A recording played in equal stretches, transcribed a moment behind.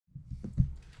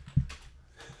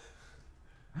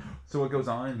So what goes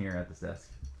on in here at this desk?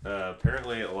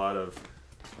 Apparently a lot of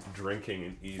drinking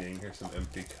and eating. Here's some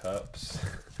empty cups.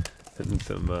 And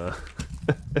some,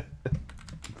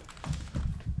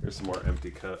 here's some more empty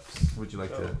cups. Would you like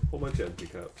to... A whole bunch of empty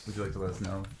cups. Would you like to let us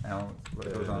know, Alan,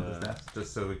 what goes on at this desk?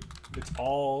 Just so we... It's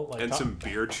all like... And some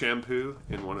beard shampoo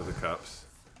in one of the cups.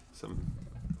 Some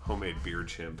homemade beard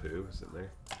shampoo is in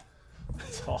there.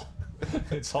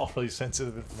 It's all really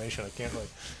sensitive information. I can't like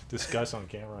discuss on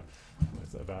camera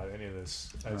about any of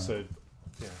this. I said,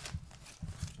 yeah.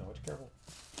 No, be careful.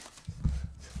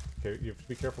 Okay, you have to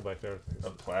be careful back there. A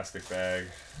plastic bag.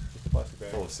 Just a plastic bag.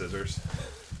 Full of scissors.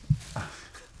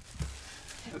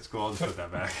 That's cool. I'll just put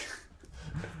that back.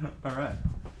 All right.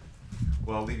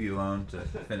 Well, I'll leave you alone to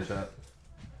finish up.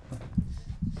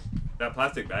 That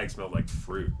plastic bag smelled like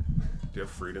fruit. Do you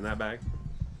have fruit in that bag?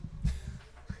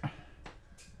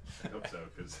 I hope so,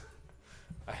 because...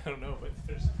 I don't know, but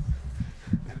there's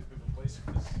a place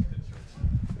for this.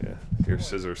 Yeah, your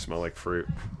scissors smell like fruit.